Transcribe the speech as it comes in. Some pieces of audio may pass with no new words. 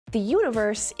The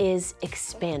universe is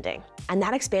expanding, and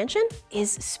that expansion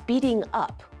is speeding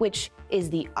up, which is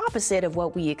the opposite of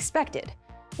what we expected.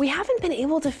 We haven't been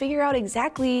able to figure out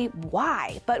exactly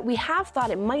why, but we have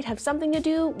thought it might have something to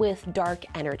do with dark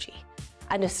energy.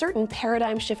 And a certain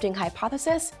paradigm-shifting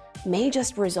hypothesis may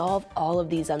just resolve all of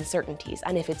these uncertainties.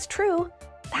 And if it's true,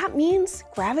 that means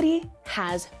gravity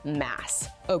has mass.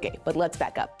 Okay, but let's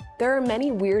back up. There are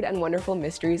many weird and wonderful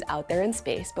mysteries out there in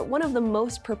space, but one of the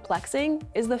most perplexing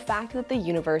is the fact that the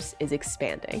universe is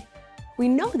expanding. We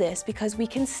know this because we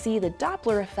can see the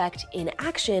Doppler effect in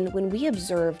action when we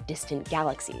observe distant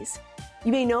galaxies.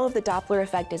 You may know of the Doppler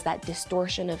effect as that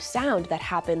distortion of sound that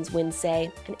happens when,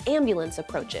 say, an ambulance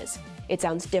approaches. It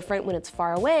sounds different when it's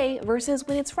far away versus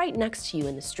when it's right next to you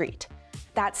in the street.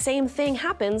 That same thing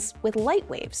happens with light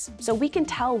waves, so we can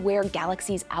tell where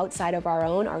galaxies outside of our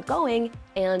own are going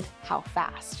and how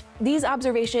fast. These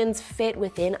observations fit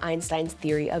within Einstein's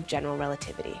theory of general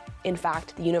relativity. In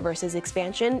fact, the universe's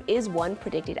expansion is one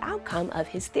predicted outcome of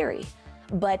his theory.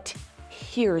 But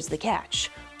here's the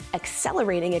catch.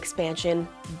 Accelerating expansion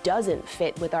doesn't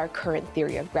fit with our current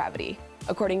theory of gravity.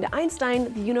 According to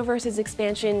Einstein, the universe's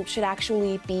expansion should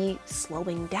actually be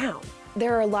slowing down.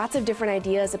 There are lots of different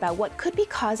ideas about what could be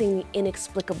causing the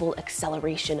inexplicable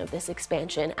acceleration of this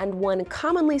expansion, and one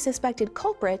commonly suspected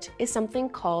culprit is something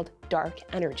called dark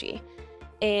energy.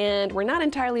 And we're not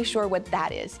entirely sure what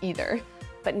that is either.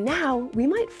 But now we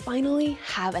might finally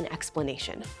have an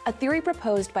explanation. A theory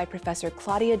proposed by Professor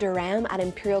Claudia de Rham at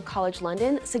Imperial College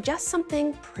London suggests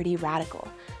something pretty radical: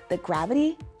 that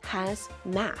gravity has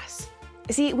mass.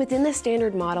 See, within the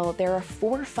standard model, there are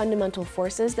 4 fundamental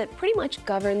forces that pretty much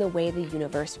govern the way the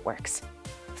universe works.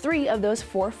 3 of those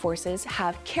 4 forces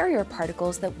have carrier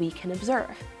particles that we can observe.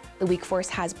 The weak force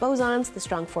has bosons, the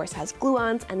strong force has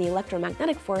gluons, and the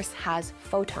electromagnetic force has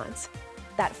photons.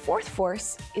 That 4th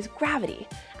force is gravity,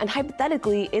 and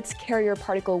hypothetically, its carrier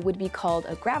particle would be called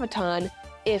a graviton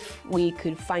if we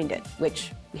could find it,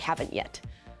 which we haven't yet.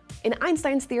 In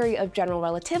Einstein's theory of general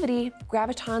relativity,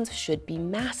 gravitons should be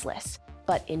massless.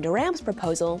 But in de Rham's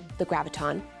proposal, the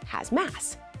graviton has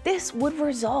mass. This would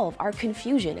resolve our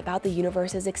confusion about the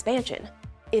universe's expansion.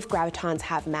 If gravitons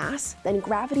have mass, then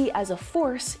gravity as a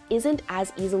force isn't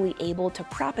as easily able to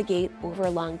propagate over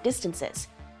long distances.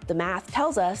 The math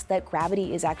tells us that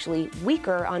gravity is actually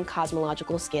weaker on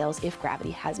cosmological scales if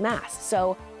gravity has mass.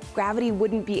 So gravity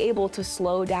wouldn't be able to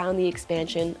slow down the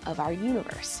expansion of our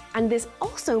universe. And this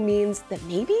also means that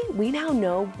maybe we now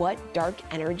know what dark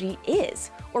energy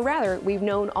is. Or rather, we've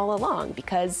known all along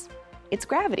because it's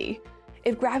gravity.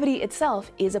 If gravity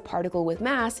itself is a particle with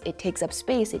mass, it takes up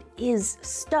space, it is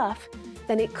stuff,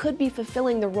 then it could be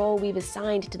fulfilling the role we've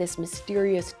assigned to this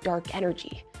mysterious dark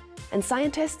energy. And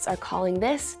scientists are calling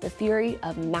this the theory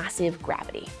of massive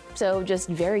gravity. So just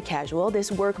very casual,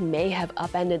 this work may have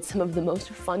upended some of the most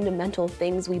fundamental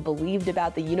things we believed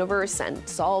about the universe and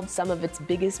solved some of its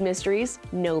biggest mysteries.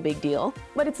 No big deal.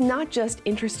 But it's not just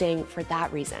interesting for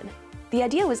that reason. The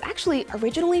idea was actually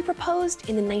originally proposed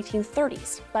in the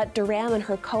 1930s, but de Rham and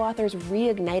her co-authors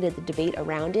reignited the debate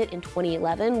around it in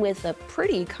 2011 with a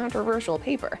pretty controversial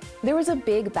paper. There was a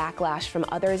big backlash from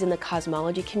others in the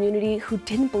cosmology community who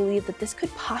didn't believe that this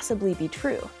could possibly be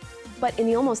true. But in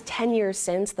the almost 10 years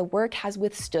since, the work has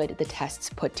withstood the tests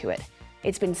put to it.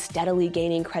 It's been steadily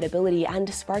gaining credibility and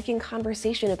sparking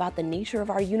conversation about the nature of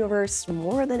our universe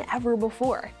more than ever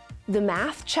before. The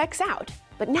math checks out.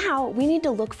 But now we need to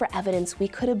look for evidence we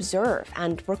could observe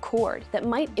and record that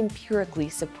might empirically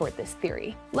support this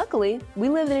theory. Luckily, we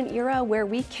live in an era where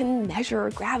we can measure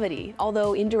gravity,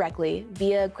 although indirectly,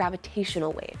 via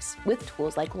gravitational waves with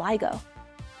tools like LIGO.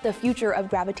 The future of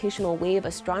gravitational wave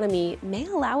astronomy may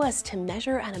allow us to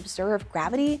measure and observe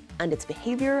gravity and its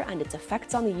behavior and its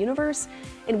effects on the universe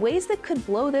in ways that could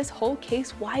blow this whole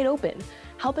case wide open,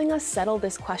 helping us settle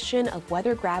this question of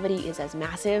whether gravity is as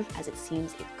massive as it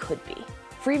seems it could be.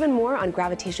 For even more on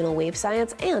gravitational wave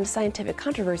science and scientific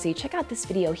controversy, check out this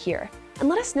video here. And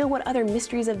let us know what other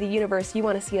mysteries of the universe you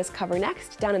want to see us cover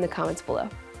next down in the comments below.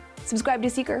 Subscribe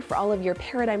to Seeker for all of your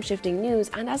paradigm-shifting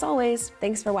news, and as always,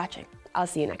 thanks for watching. I'll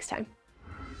see you next time.